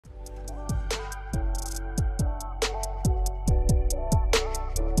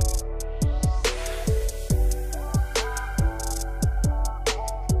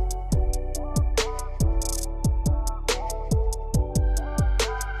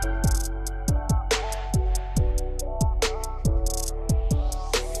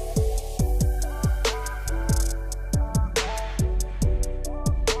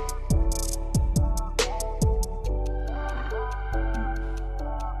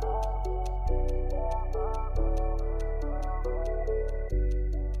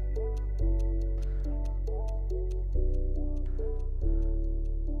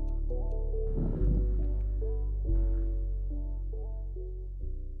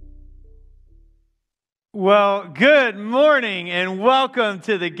Well, good morning and welcome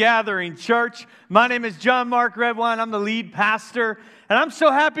to the Gathering Church. My name is John Mark Redwine. I'm the lead pastor, and I'm so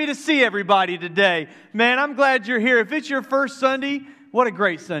happy to see everybody today. Man, I'm glad you're here. If it's your first Sunday, what a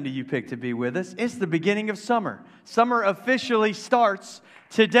great Sunday you picked to be with us. It's the beginning of summer. Summer officially starts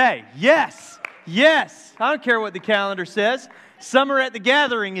today. Yes. I don't care what the calendar says. Summer at the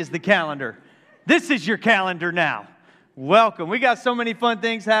Gathering is the calendar. This is your calendar now. Welcome. We got so many fun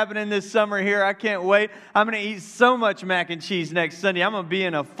things happening this summer here. I can't wait. I'm going to eat so much mac and cheese next Sunday. I'm going to be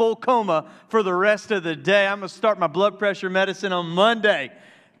in a full coma for the rest of the day. I'm going to start my blood pressure medicine on Monday.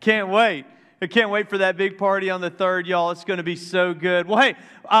 Can't wait. I can't wait for that big party on the 3rd, y'all. It's going to be so good. Well, hey,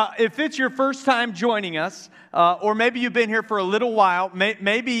 if it's your first time joining us, or maybe you've been here for a little while,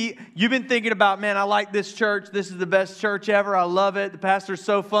 maybe you've been thinking about, man, I like this church. This is the best church ever. I love it. The pastor's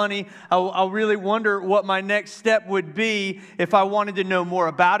so funny. I really wonder what my next step would be if I wanted to know more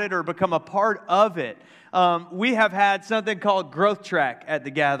about it or become a part of it. We have had something called Growth Track at the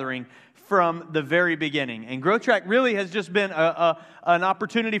Gathering from the very beginning. And Growth Track really has just been an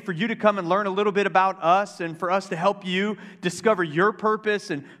opportunity for you to come and learn a little bit about us and for us to help you discover your purpose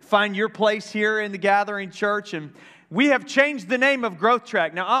and find your place here in the Gathering Church. And we have changed the name of Growth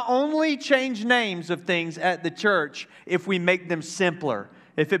Track. Now, I only change names of things at the church if we make them simpler,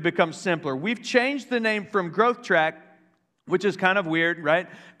 if it becomes simpler. We've changed the name from Growth Track, which is kind of weird, right?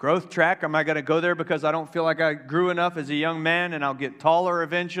 Growth Track, am I going to go there because I don't feel like I grew enough as a young man and I'll get taller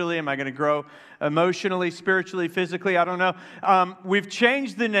eventually? Am I going to grow emotionally, spiritually, physically? I don't know. We've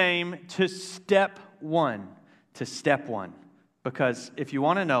changed the name to Step One, because if you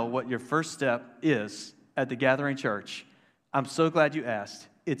want to know what your first step is at the Gathering Church, I'm so glad you asked.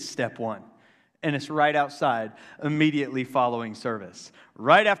 It's Step One. And it's right outside, immediately following service.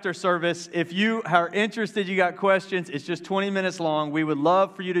 Right after service, if you are interested, you got questions, it's just 20 minutes long. We would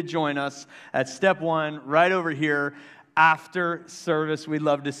love for you to join us at Step One, right over here after service. We'd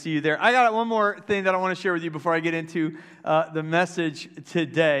love to see you there. I got one more thing that I want to share with you before I get into the message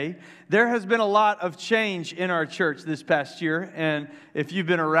today. There has been a lot of change in our church this past year, and if you've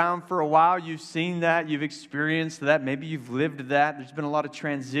been around for a while, you've seen that, you've experienced that, maybe you've lived that. There's been a lot of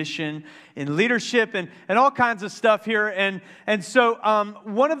transition in leadership and all kinds of stuff here, and so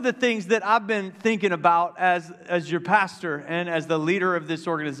one of the things that I've been thinking about as your pastor and as the leader of this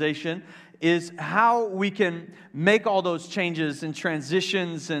organization is how we can make all those changes and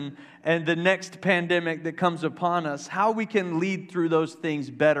transitions and the next pandemic that comes upon us, how we can lead through those things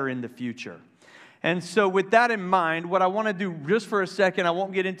better in the future. And so with that in mind, what I want to do just for a second, I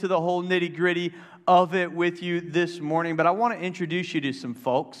won't get into the whole nitty-gritty of it with you this morning, but I want to introduce you to some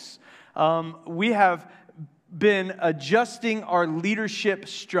folks. We have been adjusting our leadership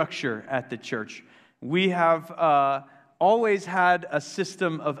structure at the church. We have always had a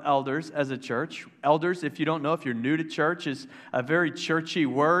system of elders as a church. Elders, if you don't know, if you're new to church, is a very churchy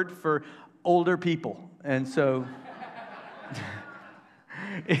word for older people. And so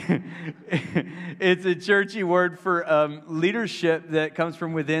it's a churchy word for leadership that comes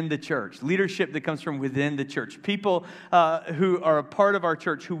from within the church. Leadership that comes from within the church. People who are a part of our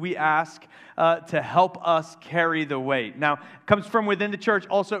church, who we ask to help us carry the weight. Now, it comes from within the church.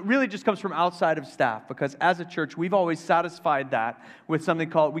 Also, it really just comes from outside of staff, because as a church, we've always satisfied that with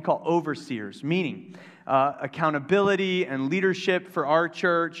something we call overseers, meaning accountability and leadership for our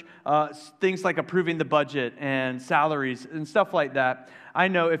church, things like approving the budget and salaries and stuff like that. I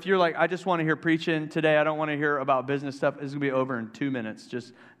know if you're like, I just want to hear preaching today, I don't want to hear about business stuff, it's going to be over in 2 minutes.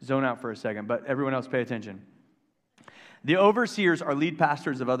 Just zone out for a second, but everyone else pay attention. The overseers are lead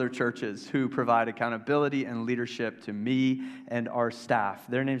pastors of other churches who provide accountability and leadership to me and our staff.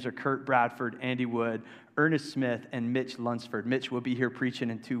 Their names are Kurt Bradford, Andy Wood, Ernest Smith, and Mitch Lunsford. Mitch will be here preaching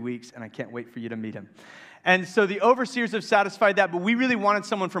in 2 weeks, and I can't wait for you to meet him. And so the overseers have satisfied that, but we really wanted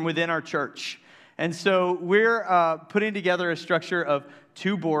someone from within our church. And so we're putting together a structure of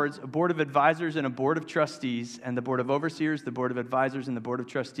 2 boards, a board of advisors and a board of trustees. And the board of overseers, the board of advisors, and the board of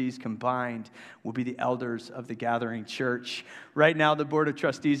trustees combined will be the elders of the Gathering Church. Right now, the board of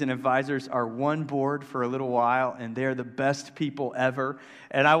trustees and advisors are one board for a little while, and they're the best people ever.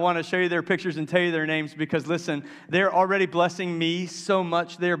 And I want to show you their pictures and tell you their names because, listen, they're already blessing me so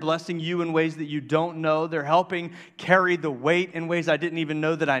much. They're blessing you in ways that you don't know. They're helping carry the weight in ways I didn't even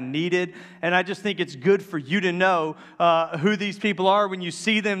know that I needed. And I just think it's good for you to know who these people are when when you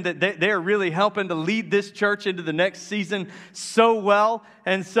see them that they are really helping to lead this church into the next season so well.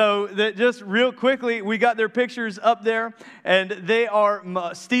 And so that just real quickly, we got their pictures up there, and they are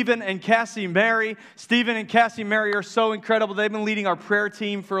Stephen and Cassie Mary. Stephen and Cassie Mary are so incredible. They've been leading our prayer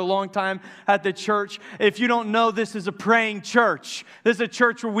team for a long time at the church. If you don't know, this is a praying church. This is a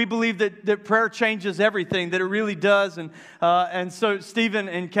church where we believe that prayer changes everything, that it really does. And so Stephen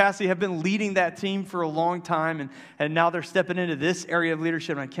and Cassie have been leading that team for a long time, and now they're stepping into this area of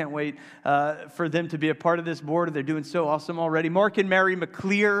leadership, and I can't wait for them to be a part of this board. They're doing so awesome already. Mark and Mary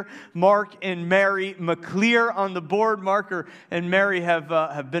McClear on the board. Mark and Mary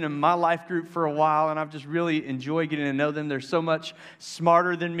have been in my life group for a while, and I've just really enjoyed getting to know them. They're so much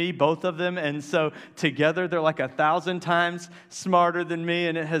smarter than me, both of them, and so together they're like 1,000 times smarter than me,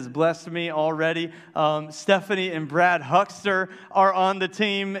 and it has blessed me already. Stephanie and Brad Huckster are on the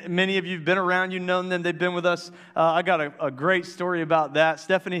team. Many of you have been around, you've known them. They've been with us. I got a great story about that.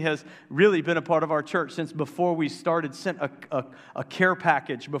 Stephanie has really been a part of our church since before we started, sent a care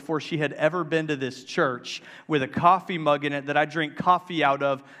package before she had ever been to this church with a coffee mug in it that I drink coffee out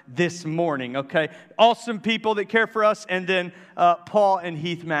of this morning, okay? Awesome people that care for us. And then Paul and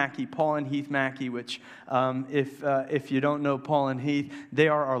Heath Mackey, which if you don't know Paul and Heath, they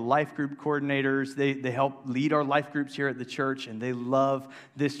are our life group coordinators. They help lead our life groups here at the church, and they love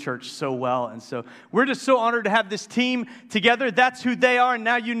this church so well. And so we're just so honored to have this team together. That's who they are, and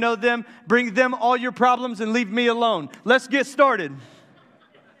now you know them. Bring them all your problems and leave me alone. Let's get started.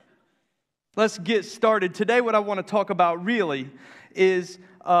 Today, what I want to talk about really is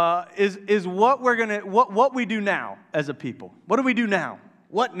what we do now as a people. What do we do now?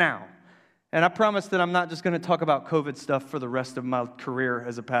 What now? And I promise that I'm not just going to talk about COVID stuff for the rest of my career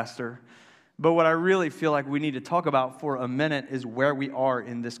as a pastor. But what I really feel like we need to talk about for a minute is where we are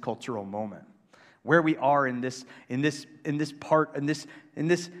in this cultural moment. Where we are in this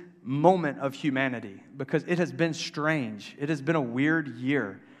moment of humanity. Because it has been strange. It has been a weird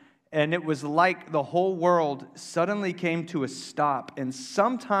year. And it was like the whole world suddenly came to a stop. And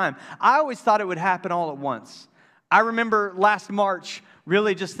sometime, I always thought it would happen all at once. I remember last March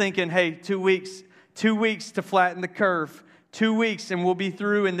really just thinking, hey, 2 weeks to flatten the curve. 2 weeks and we'll be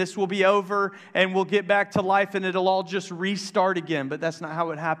through and this will be over and we'll get back to life and it'll all just restart again. But that's not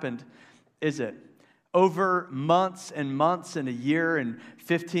how it happened, is it? Over months and months and a year and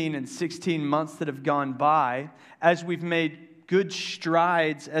 15 and 16 months that have gone by, as we've made good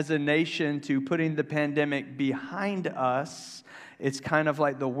strides as a nation to putting the pandemic behind us, it's kind of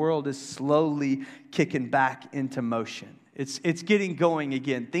like the world is slowly kicking back into motion. It's getting going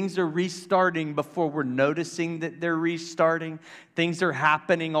again. Things are restarting before we're noticing that they're restarting. Things are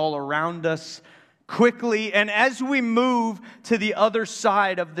happening all around us quickly. And as we move to the other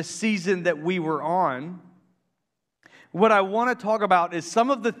side of the season that we were on, what I want to talk about is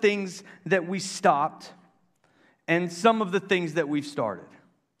some of the things that we stopped and some of the things that we've started.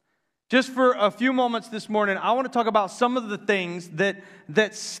 Just for a few moments this morning, I want to talk about some of the things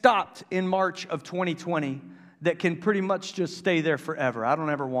that stopped in March of 2020 that can pretty much just stay there forever. I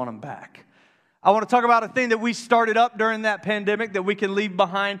don't ever want them back. I want to talk about a thing that we started up during that pandemic that we can leave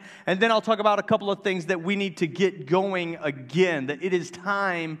behind, and then I'll talk about a couple of things that we need to get going again, that it is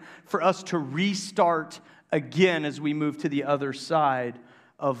time for us to restart again as we move to the other side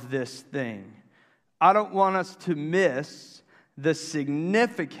of this thing. I don't want us to miss the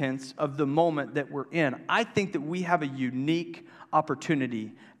significance of the moment that we're in. I think that we have a unique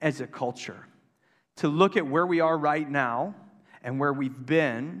opportunity as a culture to look at where we are right now and where we've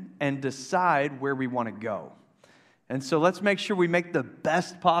been and decide where we want to go. And so let's make sure we make the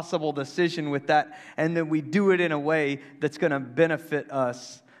best possible decision with that, and then we do it in a way that's going to benefit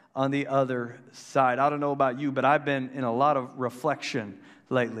us on the other side. I don't know about you, but I've been in a lot of reflection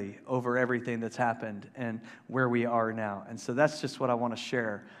lately over everything that's happened and where we are now. And so that's just what I want to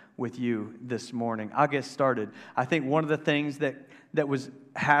share with you this morning. I'll get started. I think one of the things that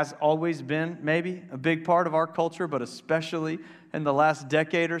has always been maybe a big part of our culture, but especially in the last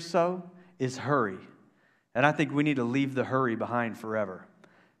decade or so, is hurry. And I think we need to leave the hurry behind forever.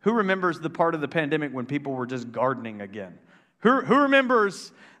 Who remembers the part of the pandemic when people were just gardening again? Who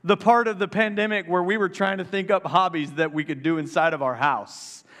remembers the part of the pandemic where we were trying to think up hobbies that we could do inside of our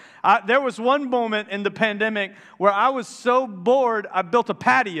house? There was one moment in the pandemic where I was so bored, I built a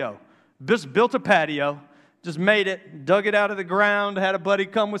patio. Just made it, dug it out of the ground, had a buddy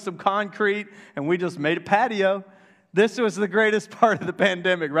come with some concrete, and we just made a patio. This was the greatest part of the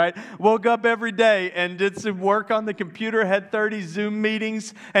pandemic, right? Woke up every day and did some work on the computer, had 30 Zoom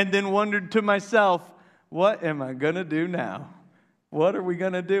meetings, and then wondered to myself, what am I going to do now? What are we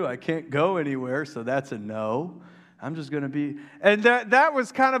going to do? I can't go anywhere, so that's a no. I'm just going to be. And that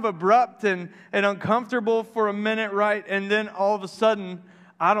was kind of abrupt and uncomfortable for a minute, right? And then all of a sudden,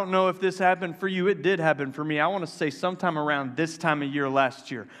 I don't know if this happened for you. It did happen for me. I want to say sometime around this time of year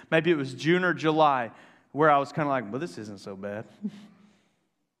last year. Maybe it was June or July, where I was kind of like, well, this isn't so bad.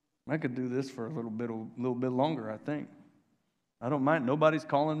 I could do this for a little bit longer, I think. I don't mind. Nobody's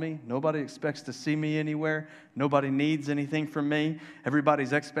calling me. Nobody expects to see me anywhere. Nobody needs anything from me.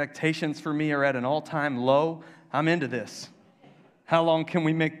 Everybody's expectations for me are at an all-time low. I'm into this. How long can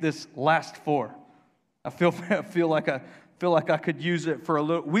we make this last for? I feel like I could use it for a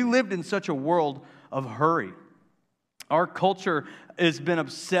little. We lived in such a world of hurry. Our culture has been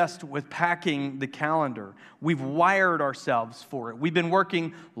obsessed with packing the calendar. We've wired ourselves for it. We've been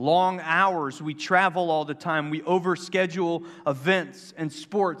working long hours. We travel all the time. We overschedule events and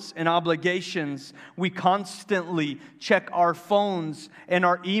sports and obligations. We constantly check our phones and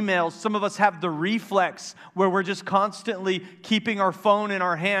our emails. Some of us have the reflex where we're just constantly keeping our phone in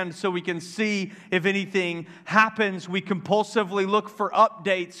our hand so we can see if anything happens. We compulsively look for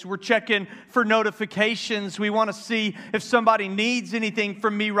updates. We're checking for notifications. We want to see if somebody needs anything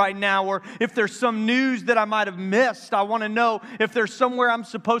from me right now, or if there's some news that I might have missed. I want to know if there's somewhere I'm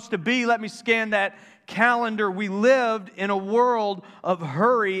supposed to be. Let me scan that calendar. We lived in a world of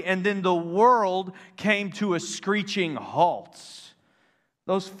hurry, and then the world came to a screeching halt.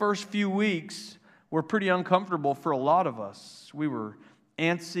 Those first few weeks were pretty uncomfortable for a lot of us. We were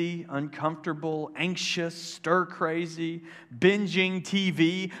antsy, uncomfortable, anxious, stir-crazy, binging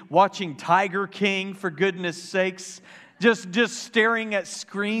TV, watching Tiger King, for goodness sakes, just staring at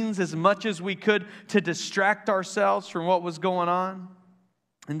screens as much as we could to distract ourselves from what was going on.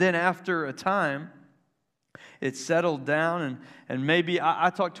 And then after a time, it settled down, and maybe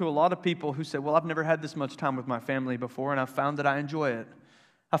I talked to a lot of people who said, well, I've never had this much time with my family before, and I've found that I enjoy it.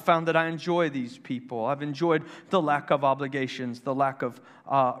 I found that I enjoy these people. I've enjoyed the lack of obligations, the lack of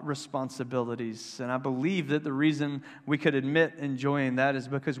responsibilities. And I believe that the reason we could admit enjoying that is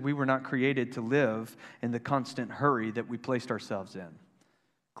because we were not created to live in the constant hurry that we placed ourselves in.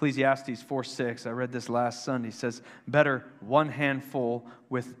 Ecclesiastes 4:6, I read this last Sunday, says, better one handful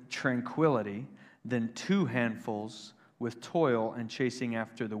with tranquility than two handfuls with toil and chasing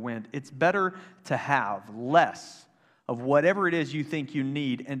after the wind. It's better to have less of whatever it is you think you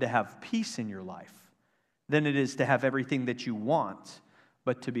need and to have peace in your life than it is to have everything that you want,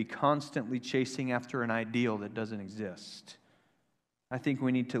 but to be constantly chasing after an ideal that doesn't exist. I think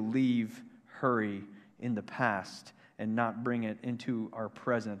we need to leave hurry in the past and not bring it into our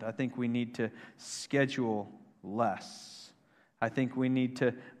present. I think we need to schedule less. I think we need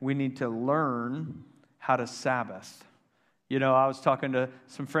to learn how to Sabbath. You know, I was talking to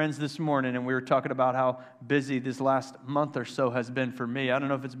some friends this morning, and we were talking about how busy this last month or so has been for me. I don't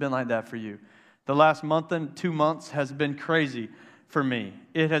know if it's been like that for you. The last month and 2 months has been crazy for me.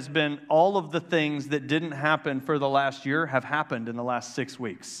 It has been all of the things that didn't happen for the last year have happened in the last 6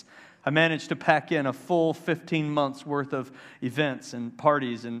 weeks. I managed to pack in a full 15 months worth of events and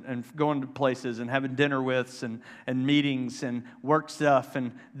parties and going to places and having dinner with and meetings and work stuff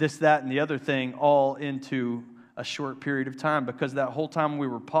and this, that, and the other thing all into a short period of time, because that whole time we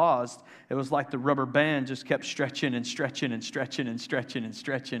were paused, it was like the rubber band just kept stretching and stretching and stretching and stretching and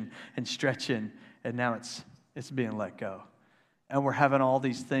stretching and stretching, and now it's being let go. And we're having all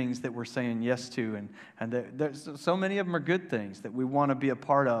these things that we're saying yes to, and there's so many of them are good things that we want to be a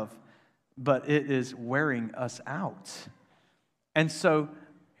part of, but it is wearing us out. And so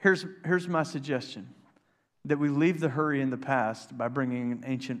here's my suggestion, that we leave the hurry in the past by bringing an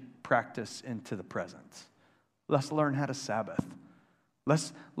ancient practice into the present. Let's learn how to Sabbath.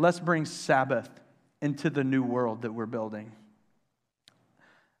 Let's bring Sabbath into the new world that we're building.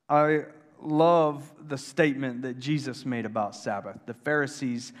 I love the statement that Jesus made about Sabbath. The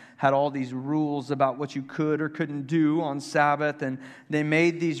Pharisees had all these rules about what you could or couldn't do on Sabbath, and they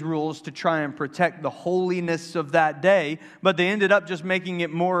made these rules to try and protect the holiness of that day, but they ended up just making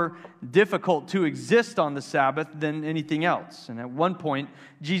it more difficult to exist on the Sabbath than anything else. And at one point,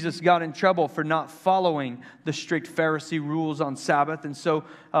 Jesus got in trouble for not following the strict Pharisee rules on Sabbath, and so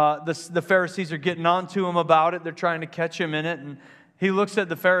the Pharisees are getting on to him about it. They're trying to catch him in it, and he looks at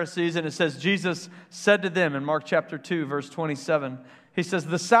the Pharisees, and it says, Jesus said to them in Mark chapter 2, verse 27, he says,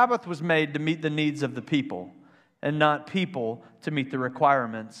 the Sabbath was made to meet the needs of the people, and not people to meet the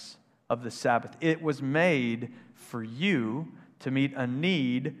requirements of the Sabbath. It was made for you to meet a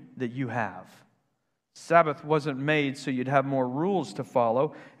need that you have. Sabbath wasn't made so you'd have more rules to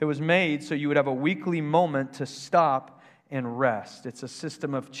follow. It was made so you would have a weekly moment to stop and rest. It's a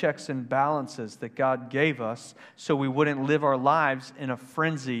system of checks and balances that God gave us so we wouldn't live our lives in a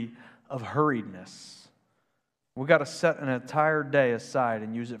frenzy of hurriedness. We got to set an entire day aside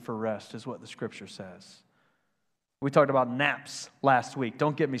and use it for rest, is what the Scripture says. We talked about naps last week.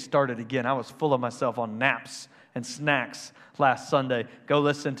 Don't get me started again. I was full of myself on naps and snacks last Sunday. Go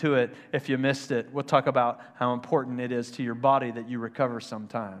listen to it if you missed it. We'll talk about how important it is to your body that you recover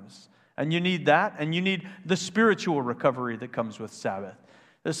sometimes. And you need that, and you need the spiritual recovery that comes with Sabbath.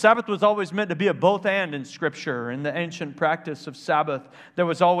 The Sabbath was always meant to be a both and in Scripture. In the ancient practice of Sabbath, there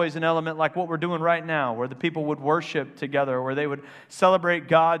was always an element like what we're doing right now, where the people would worship together, where they would celebrate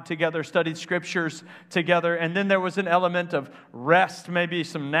God together, study Scriptures together. And then there was an element of rest, maybe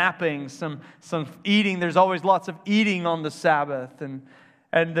some napping, some eating. There's always lots of eating on the Sabbath.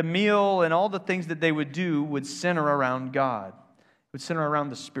 And the meal and all the things that they would do would center around God. It would center around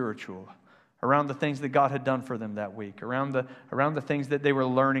the spiritual, around the things that God had done for them that week, around the things that they were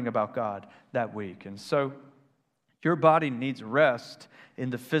learning about God that week. And so your body needs rest in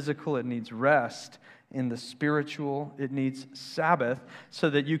the physical, it needs rest in the spiritual, it needs Sabbath so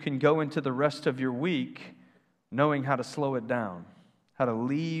that you can go into the rest of your week knowing how to slow it down, how to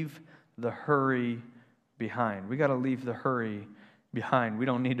leave the hurry behind. We got to leave the hurry behind. We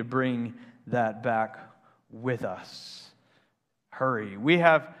don't need to bring that back with us. Hurry. We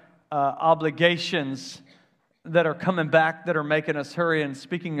have obligations that are coming back that are making us hurry. And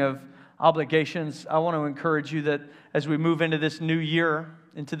speaking of obligations, I want to encourage you that as we move into this new year,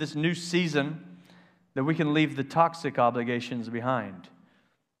 into this new season, that we can leave the toxic obligations behind.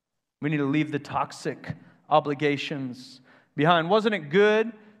 We need to leave the toxic obligations behind. Wasn't it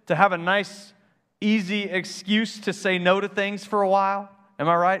good to have a nice, easy excuse to say no to things for a while? Am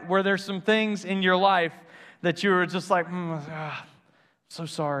I right? Were there some things in your life that you were just like, so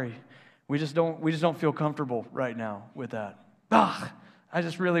sorry. We just don't feel comfortable right now with that. I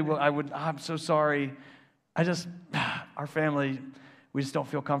just really will. I'm so sorry. Our family, we just don't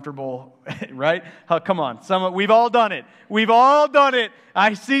feel comfortable, right? Come on. We've all done it. We've all done it.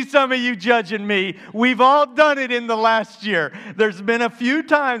 I see some of you judging me. We've all done it in the last year. There's been a few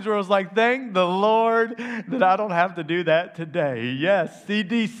times where I was like, thank the Lord that I don't have to do that today. Yes,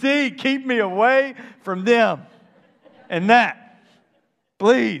 CDC, keep me away from them and that.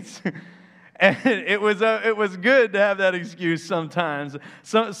 Please. And it was good to have that excuse sometimes.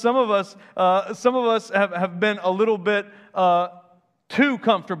 Some of us have been a little bit too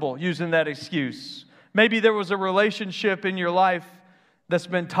comfortable using that excuse. Maybe there was a relationship in your life that's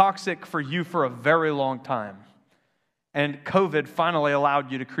been toxic for you for a very long time. And COVID finally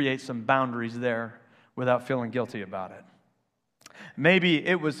allowed you to create some boundaries there without feeling guilty about it. Maybe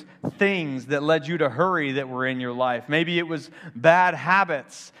it was things that led you to hurry that were in your life. Maybe it was bad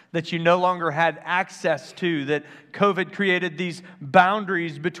habits that you no longer had access to, that COVID created these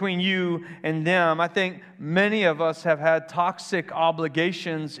boundaries between you and them. I think many of us have had toxic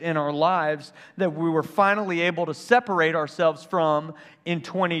obligations in our lives that we were finally able to separate ourselves from in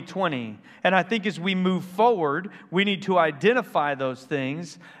 2020. And I think as we move forward, we need to identify those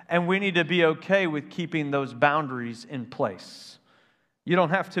things, and we need to be okay with keeping those boundaries in place. You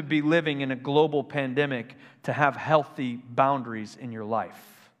don't have to be living in a global pandemic to have healthy boundaries in your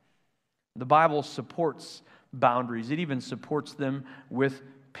life. The Bible supports boundaries. It even supports them with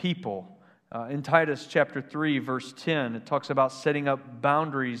people. In Titus chapter 3, verse 10, it talks about setting up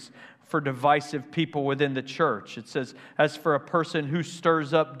boundaries for divisive people within the church. It says, as for a person who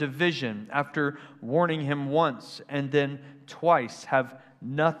stirs up division, after warning him once and then twice, have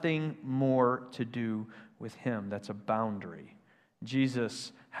nothing more to do with him. That's a boundary.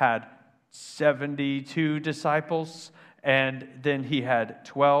 Jesus had 72 disciples, and then he had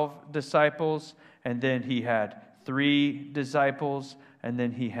 12 disciples, and then he had 3 disciples, and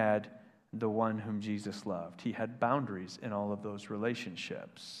then he had the one whom Jesus loved. He had boundaries in all of those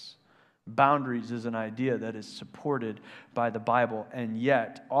relationships. Boundaries is an idea that is supported by the Bible, and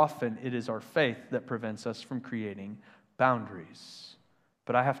yet often it is our faith that prevents us from creating boundaries.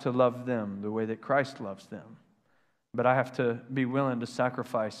 But I have to love them the way that Christ loves them. But I have to be willing to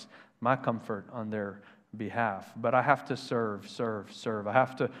sacrifice my comfort on their behalf. But I have to serve. I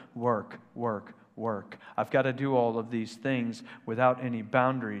have to work. I've got to do all of these things without any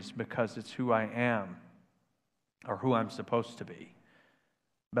boundaries because it's who I am or who I'm supposed to be.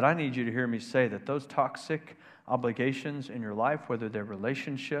 But I need you to hear me say that those toxic obligations in your life, whether they're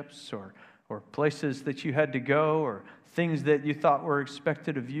relationships or places that you had to go or things that you thought were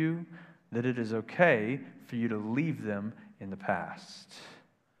expected of you, that it is okay for you to leave them in the past.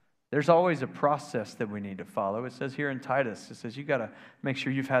 There's always a process that we need to follow. It says here in Titus, it says you got to make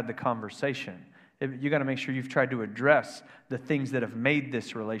sure you've had the conversation. You got to make sure you've tried to address the things that have made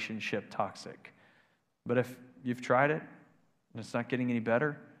this relationship toxic. But if you've tried it and it's not getting any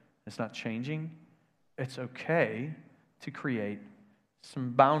better, it's not changing, it's okay to create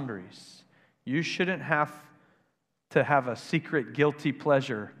some boundaries. You shouldn't have to have a secret guilty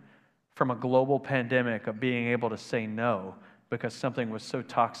pleasure from a global pandemic of being able to say no because something was so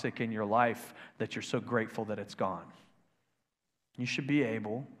toxic in your life that you're so grateful that it's gone. You should be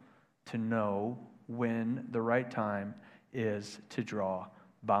able to know when the right time is to draw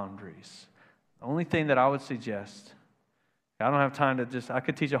boundaries. The only thing that I would suggest, I don't have time to I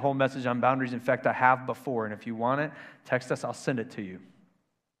could teach a whole message on boundaries. In fact, I have before, and if you want it, text us, I'll send it to you.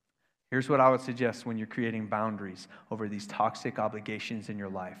 Here's what I would suggest when you're creating boundaries over these toxic obligations in your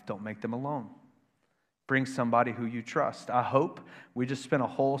life. Don't make them alone. Bring somebody who you trust. I hope we just spent a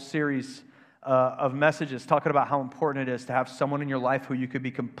whole series of messages talking about how important it is to have someone in your life who you could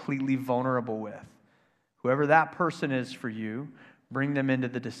be completely vulnerable with. Whoever that person is for you, bring them into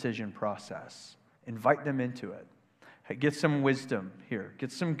the decision process. Invite them into it. Hey, get some wisdom here.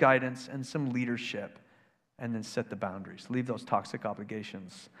 Get some guidance and some leadership. And then set the boundaries. Leave those toxic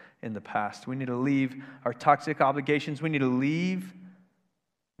obligations in the past. We need to leave our toxic obligations. We need to leave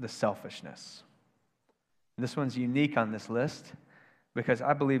the selfishness. And this one's unique on this list because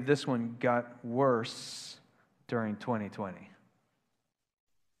I believe this one got worse during 2020.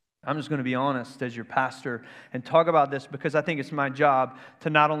 I'm just going to be honest as your pastor and talk about this because I think it's my job to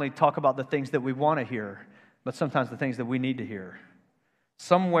not only talk about the things that we want to hear, but sometimes the things that we need to hear.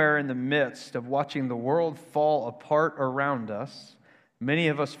 Somewhere in the midst of watching the world fall apart around us, many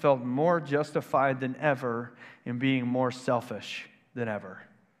of us felt more justified than ever in being more selfish than ever.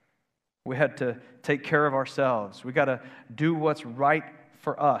 We had to take care of ourselves. We got to do what's right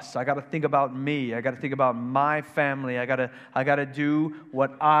for us. I got to think about me. I got to think about my family. I got to do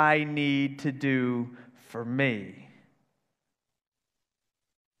what I need to do for me.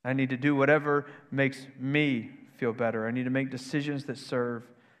 I need to do whatever makes me feel better. I need to make decisions that serve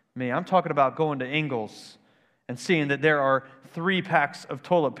me. I'm talking about going to Ingles and seeing that there are 3 packs of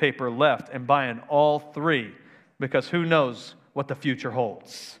toilet paper left and buying all 3 because who knows what the future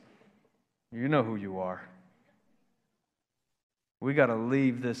holds. You know who you are. We got to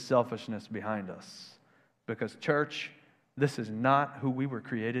leave this selfishness behind us because, church, this is not who we were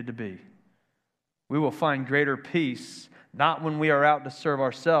created to be. We will find greater peace not when we are out to serve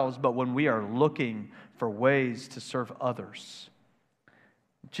ourselves, but when we are looking for ways to serve others.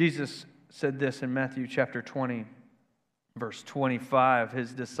 Jesus said this in Matthew chapter 20, verse 25.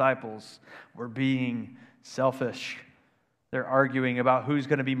 His disciples were being selfish. They're arguing about who's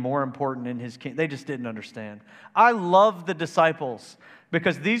going to be more important in his kingdom. They just didn't understand. I love the disciples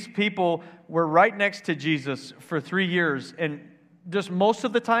because these people were right next to Jesus for 3 years and just most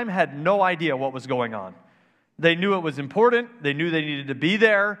of the time had no idea what was going on. They knew it was important. They knew they needed to be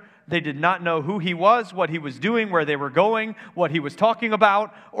there. They did not know who he was, what he was doing, where they were going, what he was talking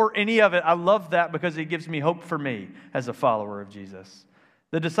about, or any of it. I love that because it gives me hope for me as a follower of Jesus.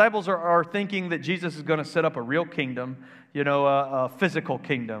 The disciples are thinking that Jesus is going to set up a real kingdom, a physical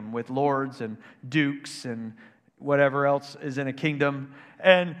kingdom with lords and dukes and whatever else is in a kingdom.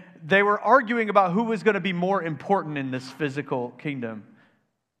 And they were arguing about who was going to be more important in this physical kingdom.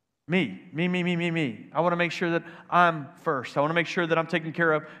 Me. I want to make sure that I'm first. I want to make sure that I'm taking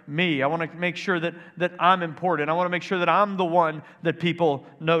care of me. I want to make sure that I'm important. I want to make sure that I'm the one that people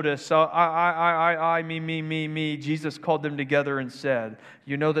notice. So me. Jesus called them together and said,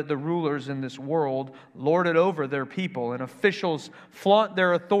 you know that the rulers in this world lord it over their people, and officials flaunt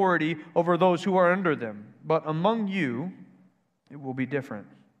their authority over those who are under them. But among you, it will be different.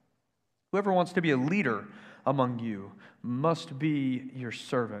 Whoever wants to be a leader among you must be your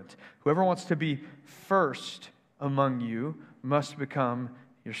servant. Whoever wants to be first among you must become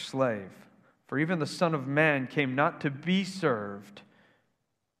your slave. For even the Son of Man came not to be served,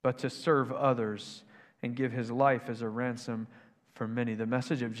 but to serve others and give his life as a ransom for many. The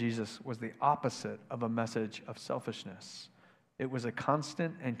message of Jesus was the opposite of a message of selfishness. It was a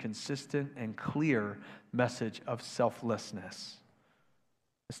constant and consistent and clear message of selflessness.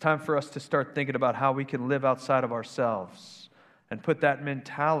 It's time for us to start thinking about how we can live outside of ourselves and put that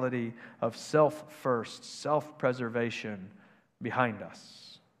mentality of self-first, self-preservation behind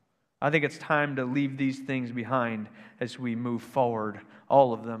us. I think it's time to leave these things behind as we move forward.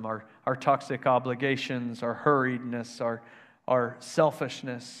 All of them, our toxic obligations, our hurriedness, our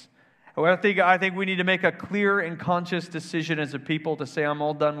selfishness. Well, I think we need to make a clear and conscious decision as a people to say, I'm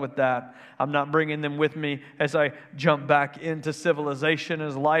all done with that. I'm not bringing them with me as I jump back into civilization,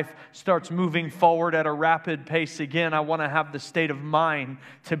 as life starts moving forward at a rapid pace again. I want to have the state of mind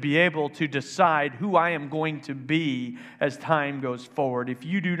to be able to decide who I am going to be as time goes forward. If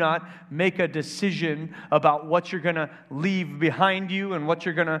you do not make a decision about what you're going to leave behind you and what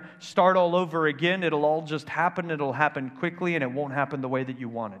you're going to start all over again, it'll all just happen. It'll happen quickly, and it won't happen the way that you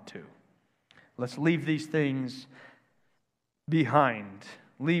want it to. Let's leave these things behind.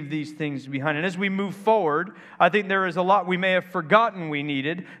 Leave these things behind. And as we move forward, I think there is a lot we may have forgotten we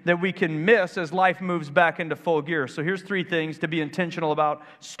needed that we can miss as life moves back into full gear. So here's 3 things to be intentional about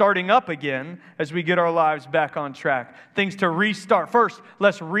starting up again as we get our lives back on track. Things to restart. First,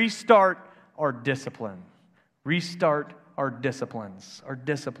 let's restart our discipline. Restart our disciplines. Our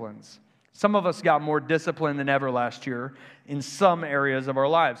disciplines. Some of us got more discipline than ever last year in some areas of our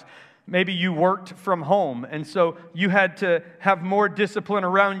lives. Maybe you worked from home, and so you had to have more discipline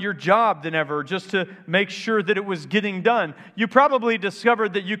around your job than ever just to make sure that it was getting done. You probably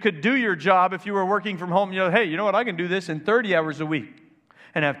discovered that you could do your job if you were working from home. Hey, you know what? I can do this in 30 hours a week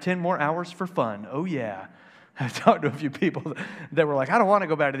and have 10 more hours for fun. Oh, yeah. I've talked to a few people that were like, I don't want to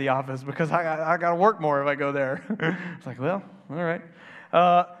go back to the office because I got to work more if I go there. It's like, well, all right.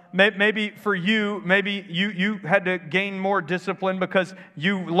 Maybe for you, maybe you had to gain more discipline because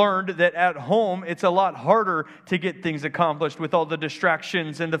you learned that at home it's a lot harder to get things accomplished with all the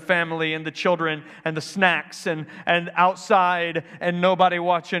distractions and the family and the children and the snacks and outside and nobody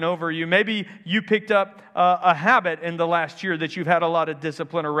watching over you. Maybe you picked up a habit in the last year that you've had a lot of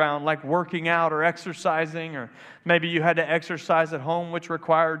discipline around, like working out or exercising, or maybe you had to exercise at home, which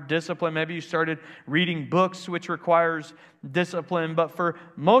required discipline. Maybe you started reading books, which requires discipline. But for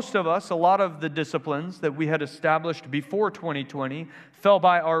most of us, a lot of the disciplines that we had established before 2020 fell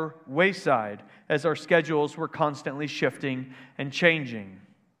by our wayside as our schedules were constantly shifting and changing.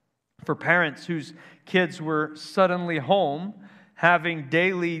 For parents whose kids were suddenly home, having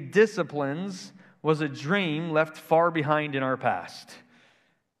daily disciplines was a dream left far behind in our past.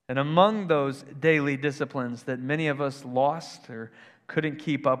 And among those daily disciplines that many of us lost or couldn't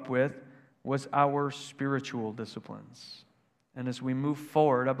keep up with was our spiritual disciplines. And as we move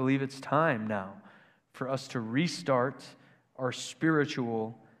forward, I believe it's time now for us to restart our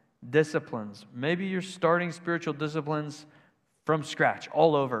spiritual disciplines. Maybe you're starting spiritual disciplines from scratch,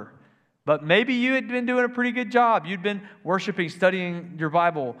 all over. But maybe you had been doing a pretty good job. You'd been worshiping, studying your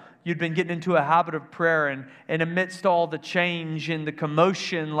Bible. You'd been getting into a habit of prayer. And amidst all the change and the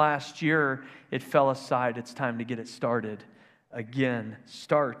commotion last year, it fell aside. It's time to get it started again.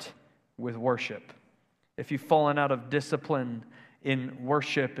 Start with worship. If you've fallen out of discipline in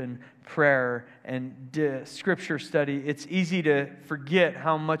worship and prayer and scripture study, it's easy to forget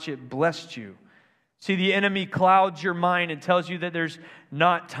how much it blessed you. See, the enemy clouds your mind and tells you that there's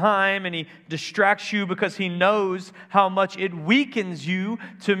not time, and he distracts you because he knows how much it weakens you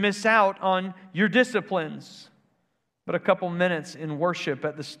to miss out on your disciplines. But a couple minutes in worship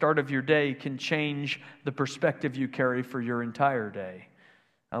at the start of your day can change the perspective you carry for your entire day.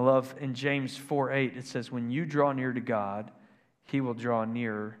 I love in James 4:8, it says, when you draw near to God, He will draw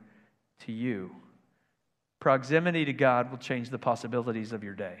near to you. Proximity to God will change the possibilities of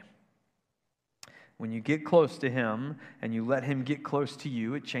your day. When you get close to Him and you let Him get close to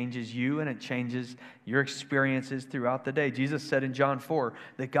you, it changes you and it changes your experiences throughout the day. Jesus said in John 4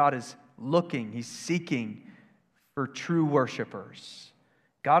 that God is looking, He's seeking for true worshipers.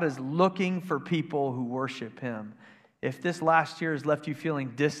 God is looking for people who worship Him. If this last year has left you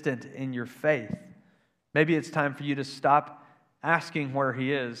feeling distant in your faith, maybe it's time for you to stop asking where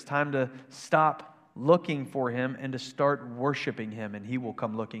He is. Time to stop looking for Him and to start worshiping Him, and He will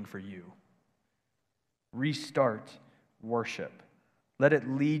come looking for you. Restart worship. Let it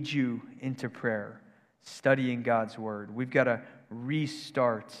lead you into prayer, studying God's Word. We've got to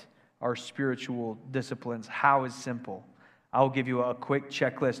restart our spiritual disciplines. How is simple? I'll give you a quick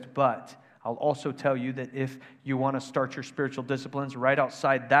checklist, but I'll also tell you that if you want to start your spiritual disciplines, right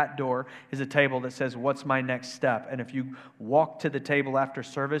outside that door is a table that says, what's my next step? And if you walk to the table after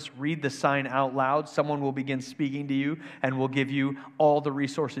service, read the sign out loud, someone will begin speaking to you and will give you all the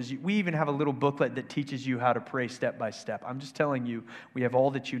resources. We even have a little booklet that teaches you how to pray step by step. I'm just telling you, we have all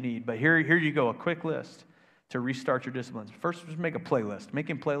that you need. But here you go, a quick list to restart your disciplines. First, just make a playlist.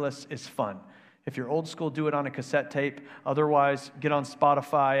 Making playlists is fun. If you're old school, do it on a cassette tape. Otherwise, get on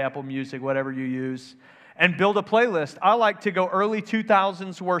Spotify, Apple Music, whatever you use, and build a playlist. I like to go early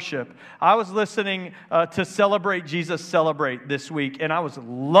 2000s worship. I was listening to Celebrate Jesus Celebrate this week, and I was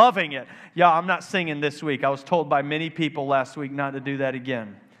loving it. Yeah, I'm not singing this week. I was told by many people last week not to do that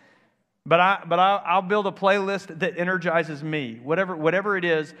again. I'll build a playlist that energizes me, whatever it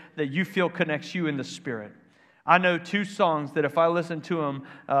is that you feel connects you in the Spirit. I know 2 songs that if I listen to them,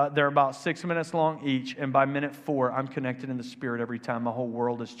 they're about 6 minutes long each, and by minute 4, I'm connected in the Spirit every time. My whole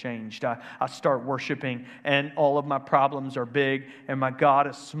world has changed. I start worshiping, and all of my problems are big, and my God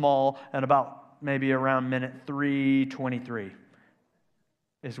is small, and about maybe around minute 3:23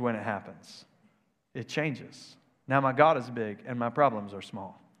 is when it happens. It changes. Now my God is big, and my problems are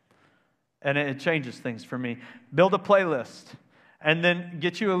small. And it changes things for me. Build a playlist. And then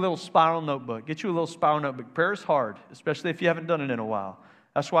get you a little spiral notebook. Get you a little spiral notebook. Prayer is hard, especially if you haven't done it in a while.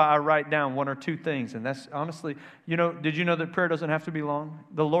 That's why I write down 1 or 2 things. And that's honestly, did you know that prayer doesn't have to be long?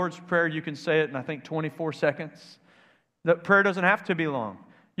 The Lord's Prayer, you can say it in, I think, 24 seconds. That prayer doesn't have to be long.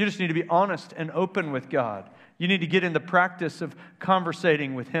 You just need to be honest and open with God. You need to get in the practice of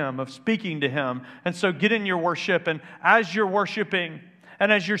conversating with Him, of speaking to Him. And so get in your worship. And as you're worshiping,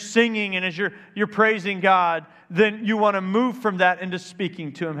 and as you're singing and as you're praising God, then you want to move from that into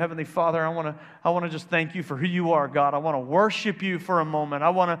speaking to Him. Heavenly Father, I want to just thank You for who You are, God. I want to worship You for a moment. I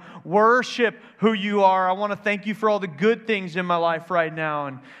want to worship who You are. I want to thank You for all the good things in my life right now.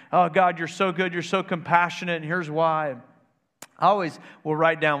 And oh, God, You're so good. You're so compassionate. And here's why. I always will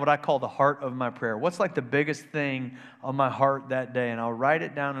write down what I call the heart of my prayer. What's like the biggest thing on my heart that day? And I'll write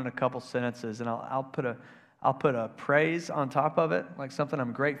it down in a couple sentences, and I'll put a praise on top of it, like something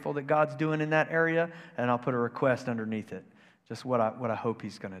I'm grateful that God's doing in that area, and I'll put a request underneath it, just what I hope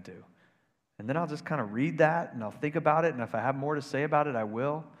He's going to do. And then I'll just kind of read that, and I'll think about it, and if I have more to say about it, I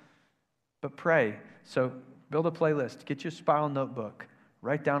will. But pray. So build a playlist. Get you a spiral notebook.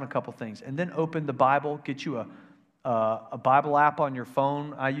 Write down a couple things. And then open the Bible. Get you a Bible app on your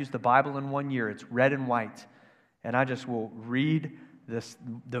phone. I use the Bible in 1 year. It's red and white. And I just will read this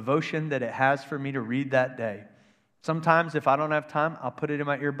devotion that it has for me to read that day. Sometimes if I don't have time, I'll put it in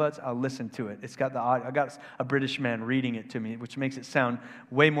my earbuds, I'll listen to it. It's got the audio. I got a British man reading it to me, which makes it sound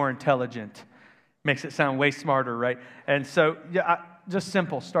way more intelligent. Makes it sound way smarter, right? And so, just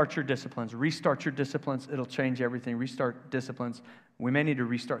simple, start your disciplines. Restart your disciplines. It'll change everything. Restart disciplines. We may need to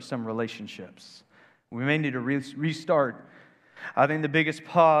restart some relationships. We may need to restart. I think the biggest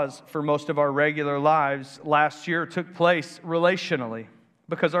pause for most of our regular lives last year took place relationally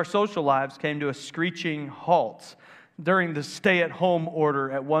because our social lives came to a screeching halt. During the stay-at-home order,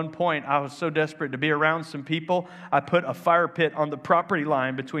 at one point, I was so desperate to be around some people, I put a fire pit on the property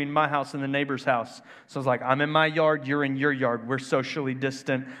line between my house and the neighbor's house. So I was like, I'm in my yard, you're in your yard. We're socially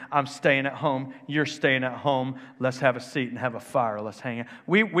distant. I'm staying at home. You're staying at home. Let's have a seat and have a fire. Let's hang out.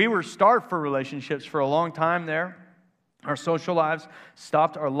 We were starved for relationships for a long time there. Our social lives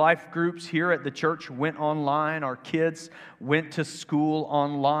stopped. Our life groups here at the church went online. Our kids went to school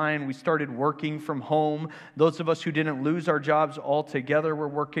online. We started working from home. Those of us who didn't lose our jobs altogether were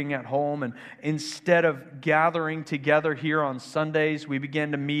working at home. And instead of gathering together here on Sundays, we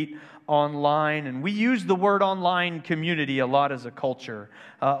began to meet online. And we use the word online community a lot as a culture.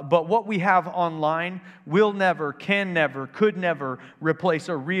 But what we have online will never, can never, could never replace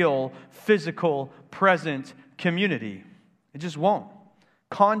a real, physical, present community. It just won't.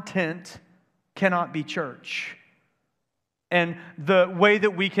 Content cannot be church. And the way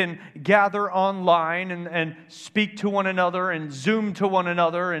that we can gather online and speak to one another and Zoom to one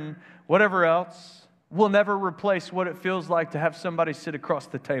another and whatever else will never replace what it feels like to have somebody sit across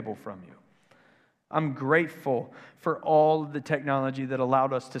the table from you. I'm grateful for all of the technology that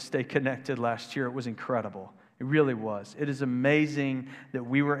allowed us to stay connected last year. It was incredible. It really was. It is amazing that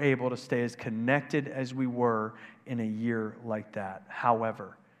we were able to stay as connected as we were in a year like that.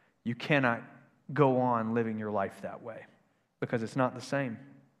 However, you cannot go on living your life that way because it's not the same.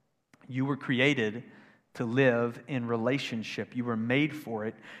 You were created to live in relationship. You were made for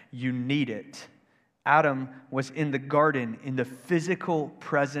it. You need it. Adam was in the garden in the physical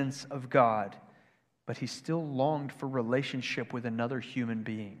presence of God, but he still longed for relationship with another human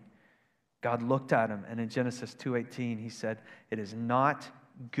being. God looked at him, and in Genesis 2:18, He said, "It is not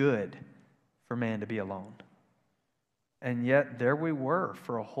good for man to be alone." And yet, there we were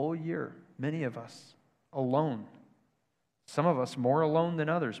for a whole year, many of us, alone. Some of us more alone than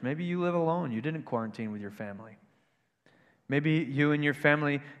others. Maybe you live alone. You didn't quarantine with your family. Maybe you and your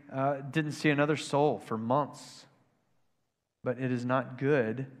family didn't see another soul for months. But it is not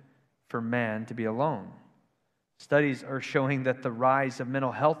good for man to be alone. Studies are showing that the rise of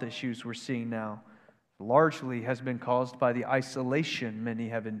mental health issues we're seeing now largely has been caused by the isolation many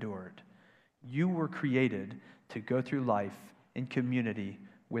have endured. You were created to go through life in community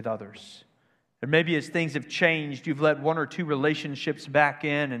with others. And maybe as things have changed, you've let one or two relationships back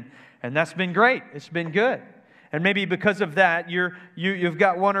in, and that's been great. It's been good. And maybe because of that, you've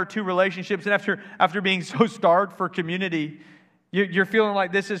got one or two relationships, and after being so starved for community, you're feeling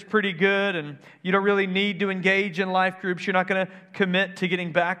like this is pretty good, and you don't really need to engage in life groups. You're not going to commit to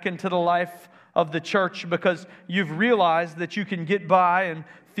getting back into the life of the church because you've realized that you can get by and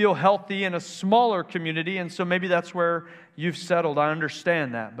feel healthy in a smaller community, and so maybe that's where you've settled. I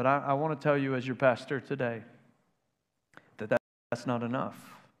understand that, but I want to tell you as your pastor today that that's not enough,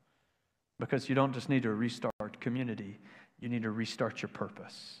 because you don't just need to restart community, you need to restart your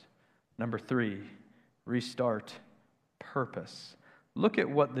purpose. Number 3, restart purpose. Look at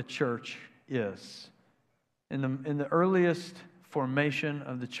what the church is. In the earliest formation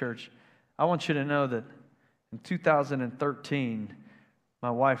of the church, I want you to know that in 2013, my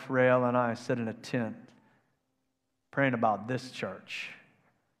wife Rael and I sat in a tent praying about this church,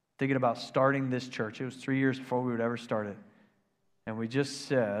 thinking about starting this church. It was 3 years before we would ever start it. And we just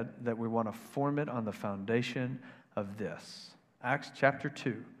said that we want to form it on the foundation of this. Acts chapter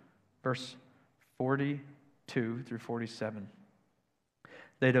 2, verse 42 through 47.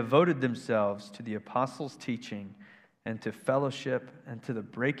 They devoted themselves to the apostles' teaching and to fellowship and to the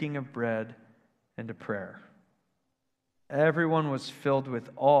breaking of bread and to prayer. Everyone was filled with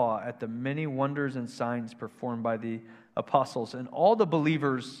awe at the many wonders and signs performed by the apostles. And all the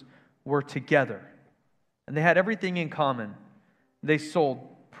believers were together. And they had everything in common. They sold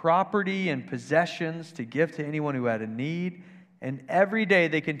property and possessions to give to anyone who had a need. And every day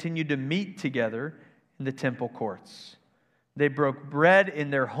they continued to meet together in the temple courts. They broke bread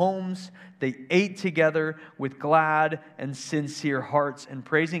in their homes. They ate together with glad and sincere hearts, and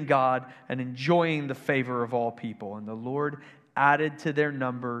praising God and enjoying the favor of all people. And the Lord added to their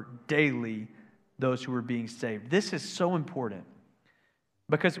number daily those who were being saved. This is so important,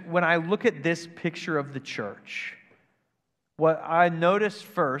 because when I look at this picture of the church, what I notice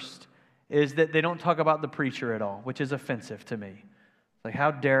first is that they don't talk about the preacher at all, which is offensive to me. Like,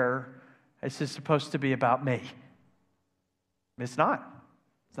 how dare, this is supposed to be about me. It's not.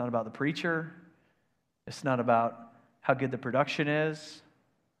 It's not about the preacher. It's not about how good the production is.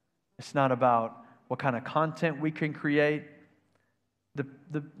 It's not about what kind of content we can create.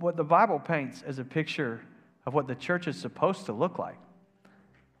 What the Bible paints as a picture of what the church is supposed to look like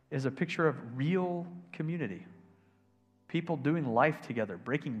is a picture of real community. People doing life together,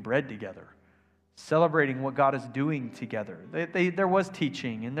 breaking bread together, celebrating what God is doing together. There was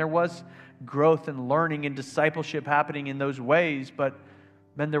teaching, and there was growth and learning and discipleship happening in those ways, but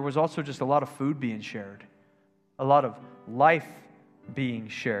then there was also just a lot of food being shared, a lot of life being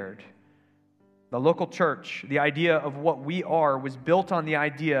shared. The local church, the idea of what we are, was built on the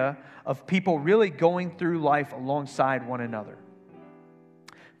idea of people really going through life alongside one another.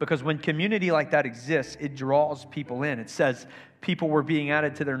 Because when community like that exists, it draws people in. It says people were being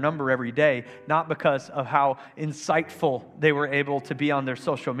added to their number every day, not because of how insightful they were able to be on their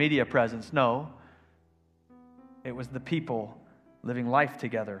social media presence. No, it was the people living life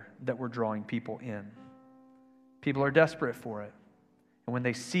together that were drawing people in. People are desperate for it. And when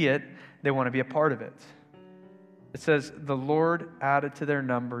they see it, they want to be a part of it. It says, the Lord added to their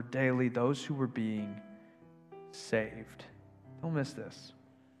number daily those who were being saved. Don't miss this.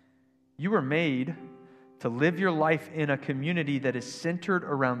 You were made to live your life in a community that is centered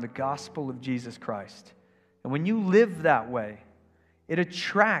around the gospel of Jesus Christ. And when you live that way, it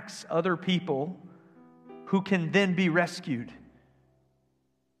attracts other people who can then be rescued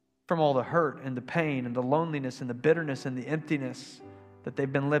from all the hurt and the pain and the loneliness and the bitterness and the emptiness that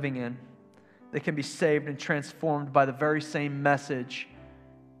they've been living in. They can be saved and transformed by the very same message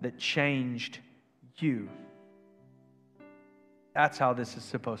that changed you. That's how this is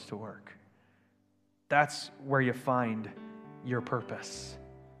supposed to work. That's where you find your purpose.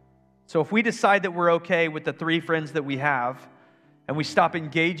 So if we decide that we're okay with the 3 friends that we have, and we stop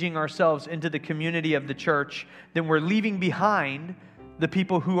engaging ourselves into the community of the church, then we're leaving behind the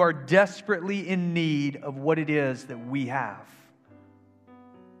people who are desperately in need of what it is that we have.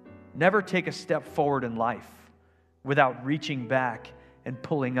 Never take a step forward in life without reaching back and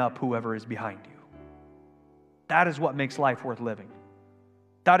pulling up whoever is behind you. That is what makes life worth living.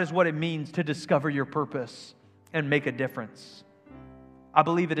 That is what it means to discover your purpose and make a difference. I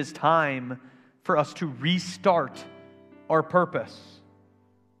believe it is time for us to restart our purpose.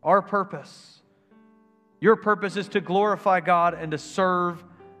 Our purpose. Your purpose is to glorify God and to serve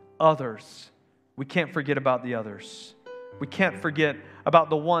others. We can't forget about the others. We can't forget about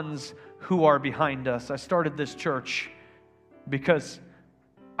the ones who are behind us. I started this church because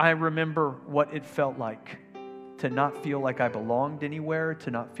I remember what it felt like to not feel like I belonged anywhere, to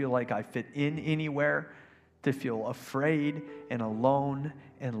not feel like I fit in anywhere, to feel afraid and alone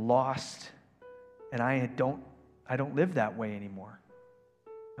and lost. And I don't I don't live that way anymore.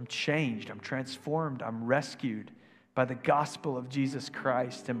 I'm changed. I'm transformed. I'm rescued by the gospel of Jesus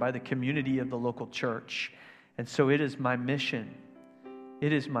Christ and by the community of the local church. And so it is my mission.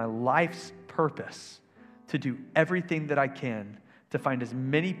 It is my life's purpose to do everything that I can to find as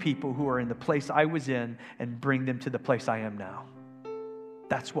many people who are in the place I was in and bring them to the place I am now.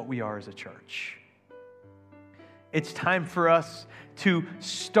 That's what we are as a church. It's time for us to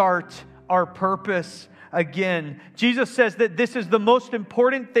start our purpose again. Jesus says that this is the most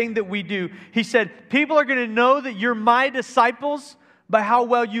important thing that we do. He said, people are going to know that you're my disciples by how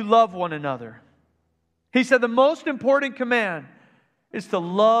well you love one another. He said the most important command is to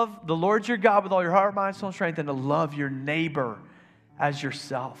love the Lord your God with all your heart, mind, soul, and strength, and to love your neighbor as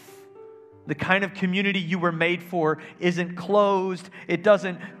yourself. The kind of community you were made for isn't closed. It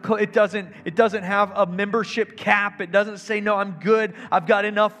doesn't have a membership cap. It doesn't say, no, I'm good. I've got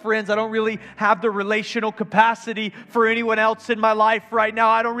enough friends. I don't really have the relational capacity for anyone else in my life right now.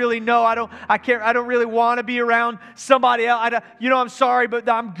 I don't really know. I don't really want to be around somebody else. I'm sorry, but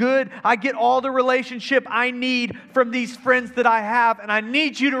I'm good. I get all the relationship I need from these friends that I have. And I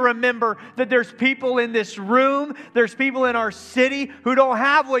need you to remember that there's people in this room, there's people in our city who don't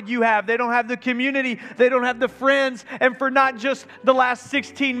have what you have. They don't have the community. They don't have the friends. And for not just the last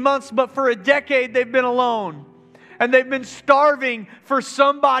 16 months, but for a decade, they've been alone. And they've been starving for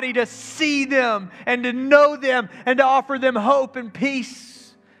somebody to see them and to know them and to offer them hope and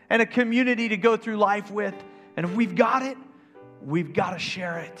peace and a community to go through life with. And if we've got it, we've got to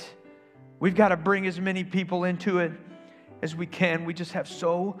share it. We've got to bring as many people into it as we can. We just have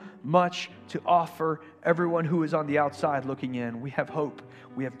so much to offer everyone who is on the outside looking in. We have hope.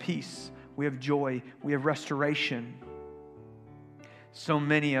 We have peace. We have joy. We have restoration. So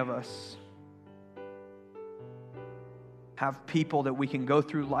many of us have people that we can go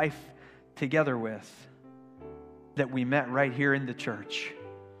through life together with that we met right here in the church.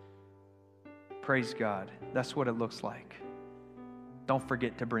 Praise God. That's what it looks like. Don't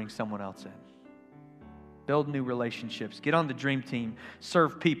forget to bring someone else in. Build new relationships. Get on the dream team.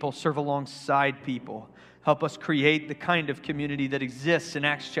 Serve people. Serve alongside people. Help us create the kind of community that exists in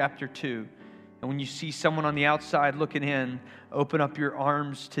Acts chapter 2. And when you see someone on the outside looking in, open up your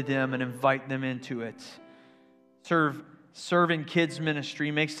arms to them and invite them into it. Serve in kids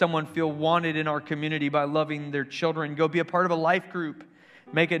ministry. Make someone feel wanted in our community by loving their children. Go be a part of a life group.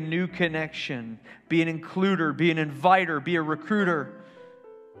 Make a new connection. Be an includer. Be an inviter. Be a recruiter.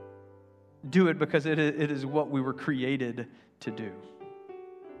 Do it because it is what we were created to do.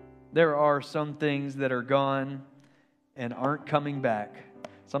 There are some things that are gone and aren't coming back.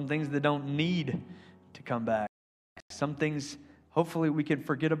 Some things that don't need to come back. Some things, hopefully, we can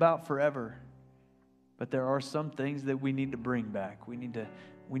forget about forever. But there are some things that we need to bring back. We need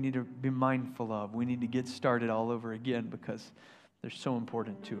to be mindful of. We need to get started all over again because they're so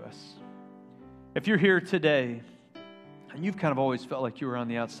important to us. If you're here today and you've kind of always felt like you were on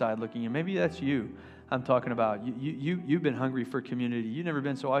the outside looking in, maybe that's you. I'm talking about you've been hungry for community. You've never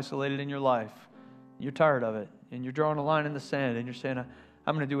been so isolated in your life. You're tired of it. And you're drawing a line in the sand. And you're saying,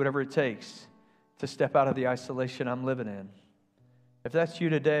 I'm going to do whatever it takes to step out of the isolation I'm living in. If that's you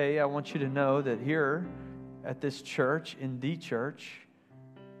today, I want you to know that here at this church, in the church,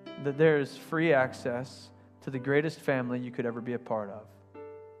 that there is free access to the greatest family you could ever be a part of.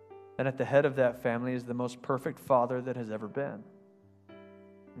 And at the head of that family is the most perfect father that has ever been.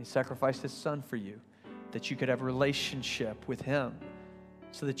 And He sacrificed His Son for you, that you could have a relationship with Him,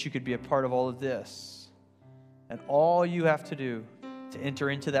 so that you could be a part of all of this. And all you have to do to enter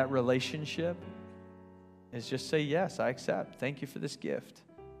into that relationship is just say, yes, I accept. Thank you for this gift.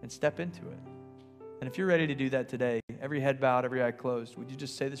 And step into it. And if you're ready to do that today, every head bowed, every eye closed, would you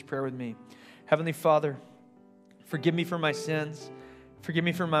just say this prayer with me? Heavenly Father, forgive me for my sins. Forgive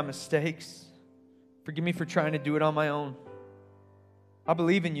me for my mistakes. Forgive me for trying to do it on my own. I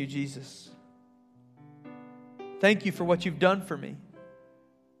believe in you, Jesus. Thank you for what you've done for me.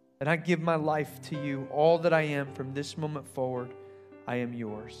 And I give my life to you. All that I am from this moment forward, I am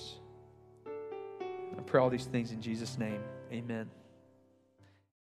yours. I pray all these things in Jesus' name. Amen.